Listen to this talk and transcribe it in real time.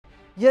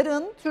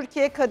Yarın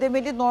Türkiye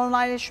kademeli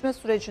normalleşme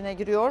sürecine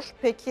giriyor.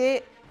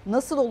 Peki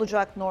nasıl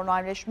olacak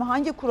normalleşme?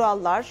 Hangi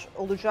kurallar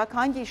olacak?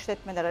 Hangi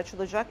işletmeler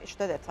açılacak?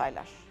 İşte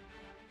detaylar.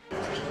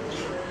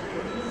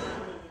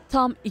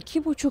 Tam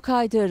 2,5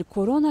 aydır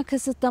korona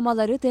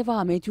kısıtlamaları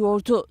devam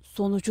ediyordu.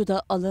 Sonucu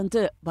da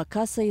alındı.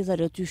 Vaka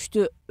sayıları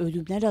düştü.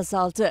 Ölümler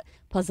azaldı.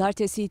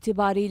 Pazartesi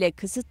itibariyle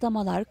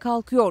kısıtlamalar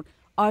kalkıyor.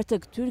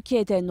 Artık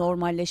Türkiye'de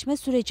normalleşme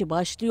süreci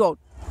başlıyor.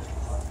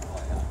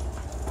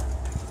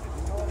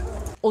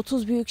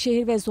 30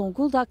 büyükşehir ve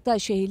Zonguldak'ta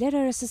şehirler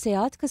arası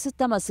seyahat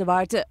kısıtlaması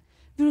vardı.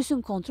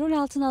 Virüsün kontrol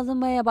altına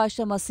alınmaya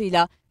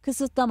başlamasıyla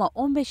kısıtlama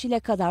 15 ile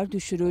kadar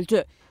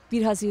düşürüldü.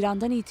 1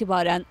 Haziran'dan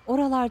itibaren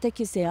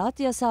oralardaki seyahat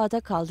yasağı da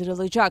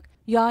kaldırılacak.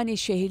 Yani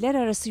şehirler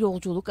arası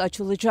yolculuk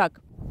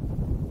açılacak.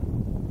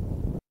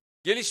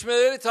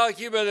 Gelişmeleri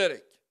takip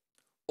ederek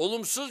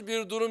olumsuz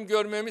bir durum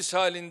görmemiz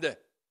halinde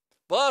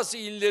bazı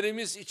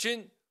illerimiz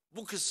için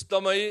bu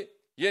kısıtlamayı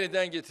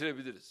yeniden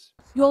getirebiliriz.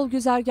 Yol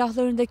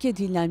güzergahlarındaki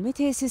dinlenme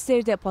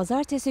tesisleri de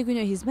pazartesi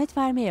günü hizmet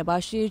vermeye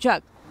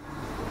başlayacak.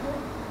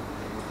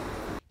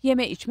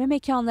 Yeme içme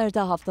mekanları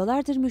da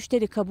haftalardır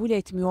müşteri kabul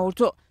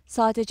etmiyordu.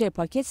 Sadece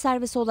paket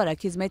servis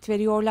olarak hizmet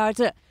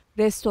veriyorlardı.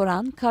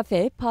 Restoran,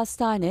 kafe,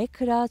 pastane,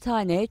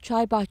 kıraathane,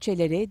 çay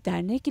bahçeleri,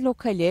 dernek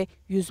lokali,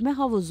 yüzme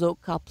havuzu,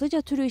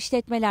 kaplıca türü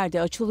işletmeler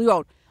de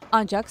açılıyor.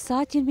 Ancak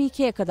saat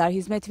 22'ye kadar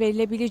hizmet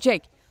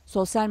verilebilecek.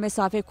 Sosyal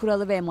mesafe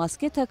kuralı ve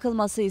maske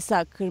takılması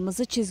ise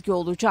kırmızı çizgi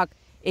olacak.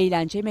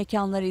 Eğlence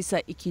mekanları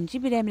ise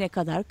ikinci bir emre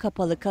kadar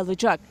kapalı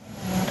kalacak.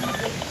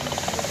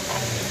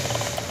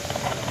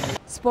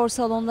 Spor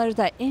salonları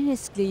da en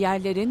riskli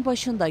yerlerin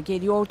başında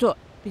geliyordu.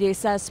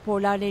 Bireysel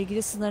sporlarla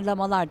ilgili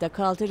sınırlamalar da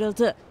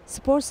kaldırıldı.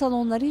 Spor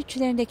salonları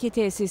içlerindeki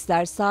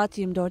tesisler saat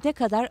 24'e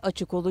kadar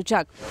açık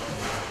olacak.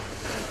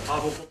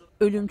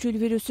 Ölümcül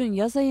virüsün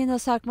yaz ayına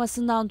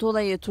sarkmasından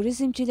dolayı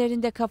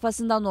turizmcilerin de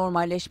kafasında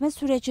normalleşme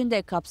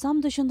sürecinde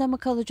kapsam dışında mı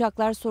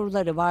kalacaklar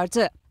soruları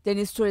vardı.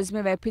 Deniz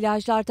turizmi ve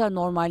plajlarda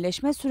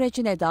normalleşme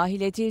sürecine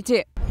dahil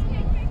edildi.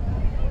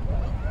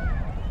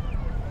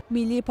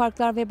 Milli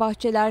parklar ve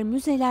bahçeler,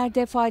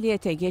 müzelerde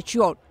faaliyete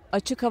geçiyor.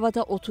 Açık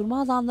havada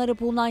oturma alanları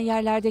bulunan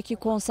yerlerdeki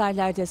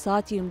konserlerde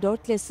saat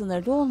 24 ile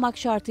sınırlı olmak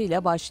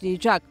şartıyla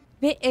başlayacak.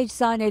 Ve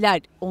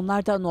eczaneler,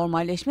 onlar da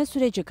normalleşme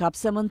süreci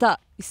kapsamında.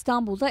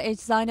 İstanbul'da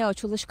eczane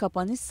açılış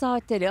kapanış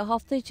saatleri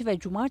hafta içi ve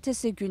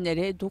cumartesi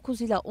günleri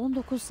 9 ila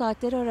 19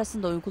 saatleri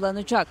arasında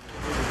uygulanacak.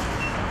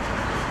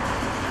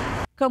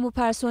 Kamu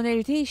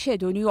personeli de işe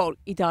dönüyor.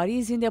 İdari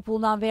izinde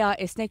bulunan veya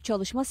esnek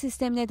çalışma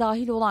sistemine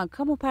dahil olan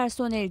kamu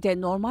personeli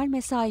de normal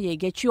mesaiye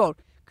geçiyor.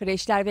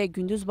 Kreşler ve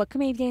gündüz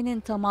bakım evlerinin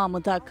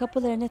tamamı da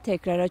kapılarını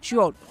tekrar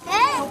açıyor.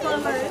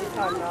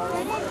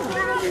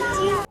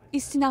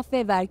 İstinaf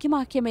ve vergi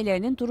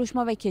mahkemelerinin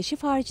duruşma ve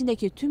keşif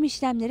haricindeki tüm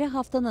işlemleri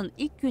haftanın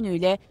ilk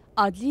günüyle,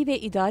 adli ve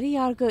idari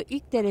yargı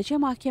ilk derece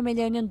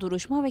mahkemelerinin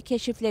duruşma ve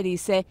keşifleri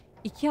ise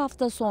 2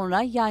 hafta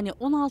sonra yani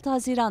 16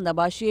 Haziran'da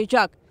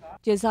başlayacak.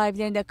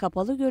 Cezaevlerinde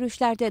kapalı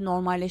görüşlerde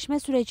normalleşme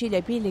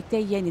süreciyle birlikte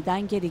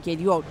yeniden geri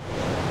geliyor.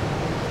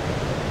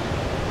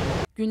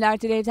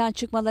 Günlerdir evden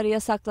çıkmaları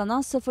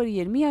yasaklanan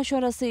 0-20 yaş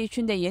arası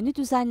içinde yeni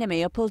düzenleme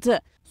yapıldı.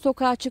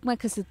 Sokağa çıkma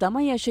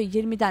kısıtlama yaşı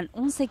 20'den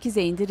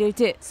 18'e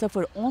indirildi.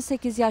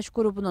 0-18 yaş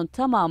grubunun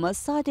tamamı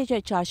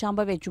sadece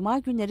çarşamba ve cuma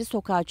günleri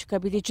sokağa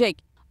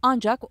çıkabilecek.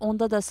 Ancak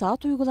onda da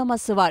saat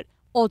uygulaması var.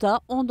 O da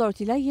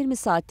 14 ila 20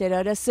 saatleri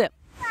arası.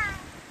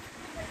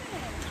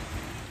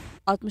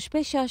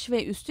 65 yaş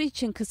ve üstü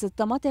için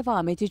kısıtlama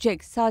devam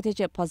edecek.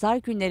 Sadece pazar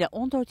günleri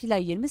 14 ila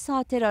 20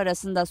 saatleri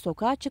arasında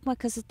sokağa çıkma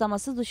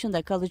kısıtlaması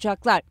dışında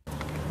kalacaklar.